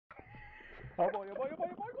5,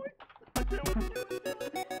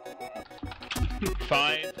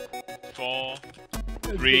 4,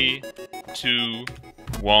 3, 2,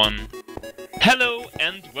 1. Hello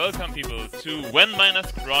and welcome people to When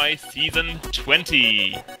Miners Cry Season 20!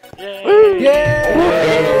 Yay!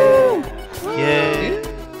 Yay! Yay!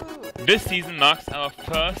 This season marks our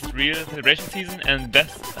first real celebration season, and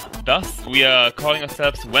thus we are calling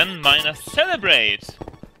ourselves When Miners Celebrate!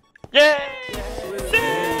 Yay!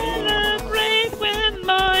 Celebrate when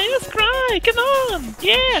miners cry! Come on!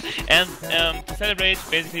 Yeah! And to celebrate,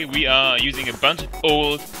 basically we are using a bunch of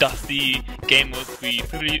old, dusty game modes we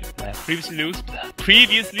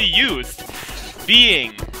previously used,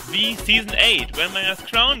 being the Season 8 When Miners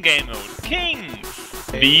Crown game mode, Kings!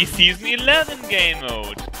 The Season 11 game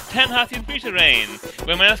mode, THS3 Terrain,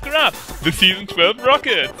 When Miners Corrupt, the Season 12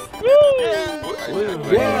 Rockets! Woo!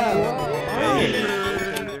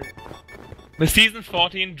 The Season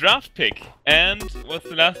 14 Draft Pick, and what's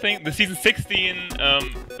the last thing? The Season 16,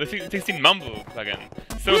 Mumble plugin.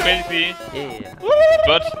 So basically,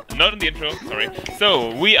 but not in the intro, sorry.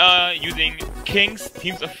 So we are using Kings,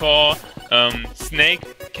 Teams of 4,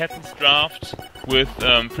 Snake, Captain's Draft with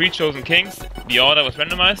pre-chosen Kings. The order was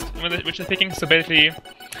randomized which is picking. So basically,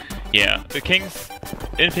 yeah, the Kings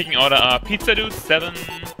in picking order are Pizza Dude 7,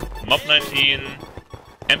 Mob 19,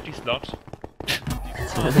 Empty Slot.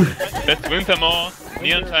 That's Wintermore,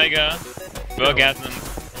 Neon Tiger, Burgasm,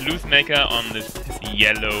 Bluesmaker on this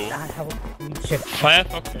yellow,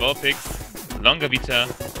 Firefox Volpix, Longer Vita,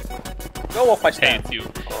 go off my stand. you,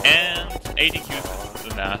 and ADQ is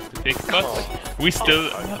the last to pick, but we still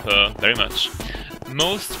love her very much.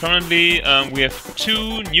 Most prominently, we have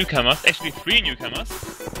 2 newcomers, actually 3 newcomers.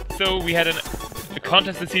 So we had a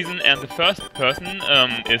contest this season, and the first person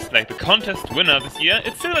is like the contest winner this year.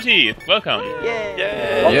 It's Silverteeth! Welcome! Yay!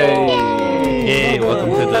 Yay! Yay!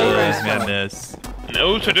 Welcome to the madness. An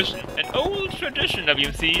old tradition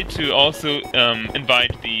WMC to also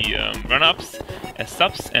invite the run-ups as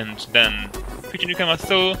subs and then future newcomers.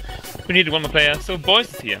 So we needed one more player. So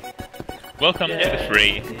Boys is here. Welcome to the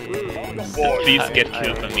fray. Please get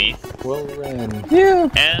killed by me. Well ran. Yeah.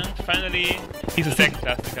 And finally, he's a second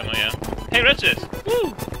class newcomer, yeah. Hey Ratchet!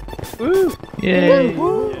 Woo! Woo! Yay!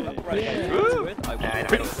 Woo!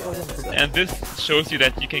 And this shows you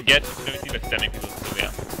that you can get infinity by spamming people, so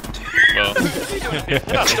yeah.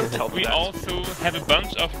 Well, we also have a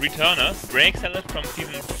bunch of returners. Break Salad from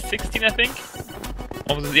Season 16, I think?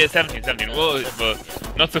 Or was it, yeah, 17. Well,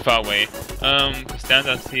 not so far away.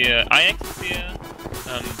 Costanza's here, IX is here,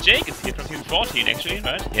 Jake is here from Season 14 actually,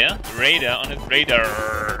 right? Yeah. Raider on his Raider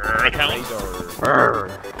account.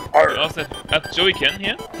 We also have Joeykin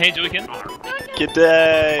here. Hey Joeykin.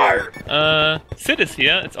 G'day! Sid is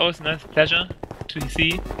here. It's always a nice pleasure to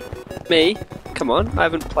see. Me? Come on, I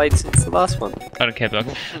haven't played since the last one. I don't care, Bug.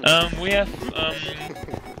 We have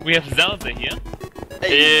Zalza here.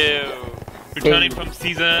 Ew. Returning from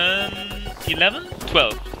Season 11?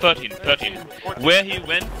 12, 13, where he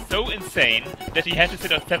went so insane that he had to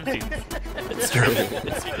sit out 7 seasons. It's true.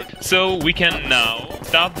 So we can now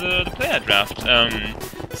start the player draft.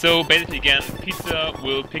 So basically again, Pizza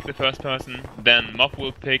will pick the first person, then Mob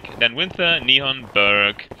will pick, then Winter, Neon,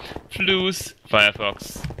 Berg, Floos,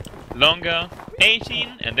 Firefox, Longer,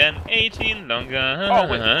 18, and then 18,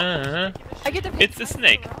 Longer. It's a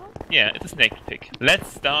snake. Yeah, it's a snake pick.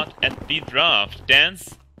 Let's start at the draft.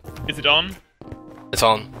 Dance, is it on? It's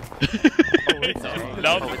on. It's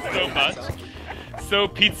loud so much. So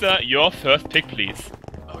Pizza, your first pick please.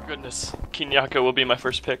 Oh goodness. Kinyaka will be my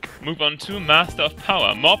first pick. Move on to Master of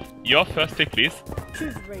Power. Mob, your first pick please.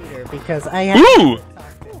 Choose Raider because I have Woo!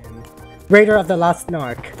 Raider of the Lost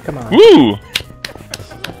Narc. Come on. Woo!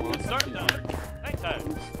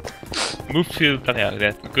 Move to... yeah,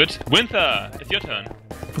 that's good. Winter, it's your turn.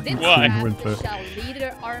 This Why? draft shall lead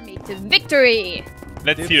their army to victory!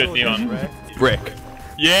 Let's hear it, Neon. Brick.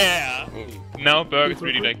 Yeah! Now Berg is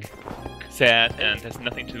really like sad and has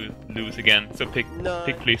nothing to lose again. So pick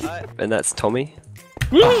please. And that's Tommy.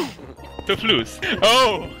 Woo! So Floos.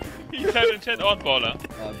 Oh! He had a chat oddballer.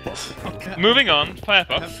 Moving on,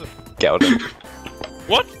 Firefox. Gouda.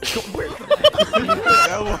 What?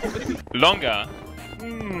 Longer.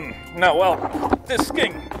 No, well, this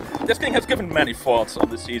king has given many faults on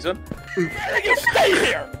this season. You stay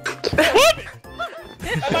here! What?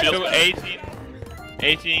 So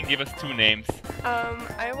 18, give us 2 names.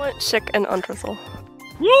 I want Schick and Untrizzle.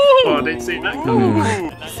 Woo! Oh, they'd say that.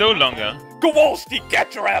 So Longer. Kowalski,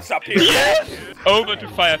 get your ass up here! Yes! Over to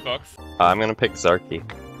Firefox. I'm gonna pick Zarky.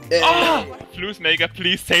 Ah! Bluesmaker,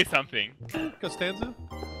 please say something. Costanza?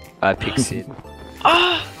 I pick Sid.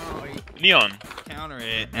 Ah! Neon. Counter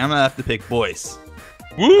it. I'm gonna have to pick boys.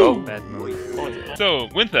 Woo! Bad move. So,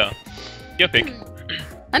 Winter, your pick.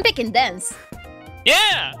 I'm picking dance.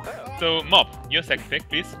 Yeah! So, Mob, your second pick,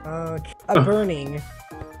 please. A burning.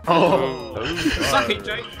 Suck it,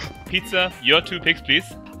 Jake. Pizza, your 2 picks, please.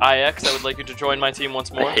 IX, I would like you to join my team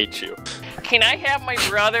once more. I hate you. Can I have my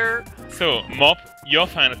brother? So, Mob, your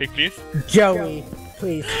final pick, please. Joey,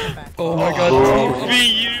 please come back. Oh my god.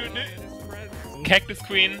 Reunit. Cactus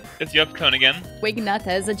Queen, it's your turn again. Wignut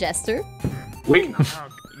as a jester.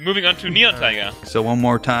 Moving on to Neon Tiger. So one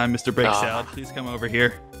more time, Mr. Break Salad, please come over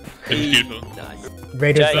here. It's beautiful.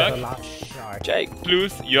 Raiders Jake. of the Lost Shark. Jake.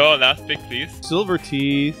 Blues, your last pick, please. Silver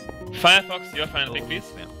teeth. Firefox, your final pick,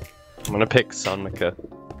 please. I'm gonna pick Sunmika. I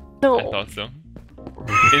No. thought so.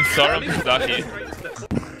 INZORUM, Zaki.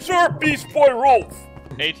 Sir, Beast Boy Rolf.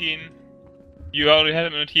 18. You already have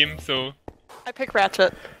him in a team, so... I pick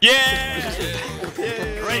Ratchet. Yeah!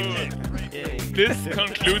 Great! This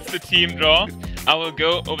concludes the team draw. I will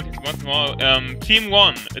go over these once more. Team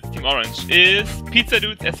 1, it's Team Orange, is Pizza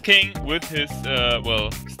Dudes as king with his,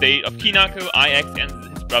 state of Kinako, IX, and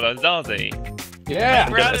his brother Zalze. Yeah.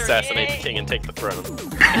 I'm gonna assassinate the king and take the throne.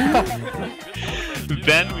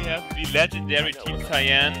 Then we have the legendary Team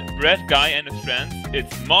Cyan, Brad, Guy, and his friends.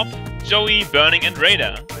 It's Mob, Joey, Burning, and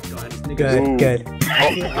Raider. Good.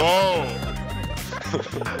 Oh,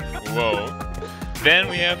 whoa. Then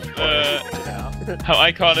we have, how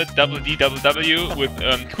I call it, Double D Double W with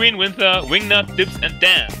Queen Winter, Wingnut, Dips, and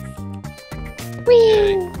Dance.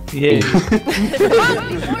 Yeah.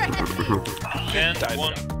 And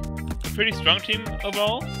one pretty strong team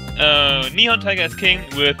overall. Neon Tiger is king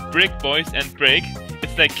with Brick, Boys, and Break.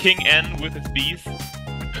 It's like King N with his bees.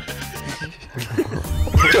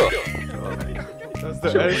 Does the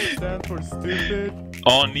S stand for stupid?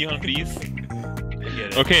 All Neon bees.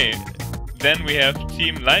 Okay. Then we have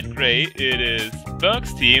Team Light Gray. It is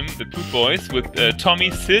Berg's team, the Poop Boys, with Tommy,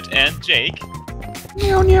 Sid, and Jake.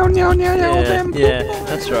 Yeah,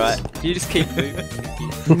 that's right. You just keep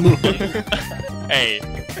moving. Hey,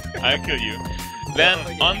 I'll kill you. Then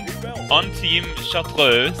on Team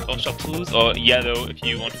Chartreuse, or Yellow, if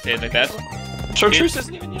you want to say it like that. Chartreuse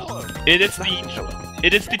isn't even yellow. It is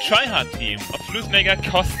the tryhard team of Flusmega,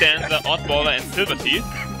 Costanza, Oddballer, and Silverteeth.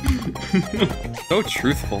 So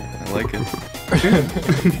truthful. I like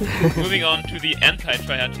it. Moving on to the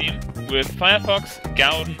anti-tryhard team with Firefox,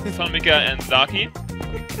 Gaud, Sonmika, and Zaki.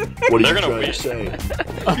 What They're gonna win.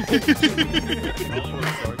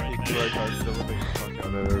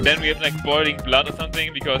 Then we have like Boiling Blood or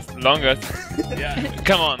something because Longer. Yeah,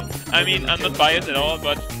 come on. I mean, I'm not biased at all,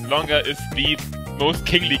 but Longer is the most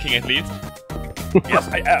kingly king at least. Yes,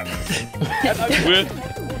 I am. And I'm with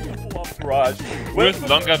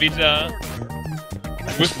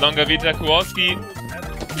Longer Vita Kowalski.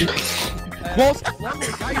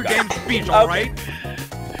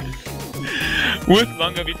 With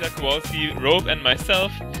Longer Vita Kowalski, Rope, and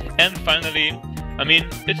myself. And finally, I mean,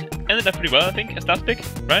 it ended up pretty well, I think, as last pick,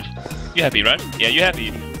 right? You're happy, right? Yeah, you're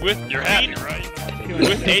happy. You're happy, right?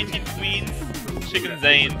 With 18 queens, Chicken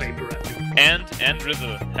Zane, and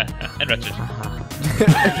Rizzle, and Ratchet.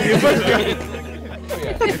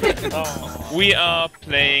 We are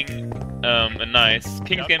playing a nice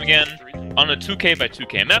King's game again on a 2K by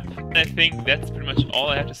 2K map, and I think that's pretty much all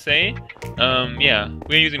I have to say. Yeah,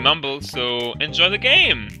 we're using Mumble, so enjoy the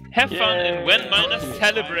game! Have fun and when minus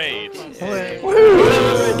celebrate!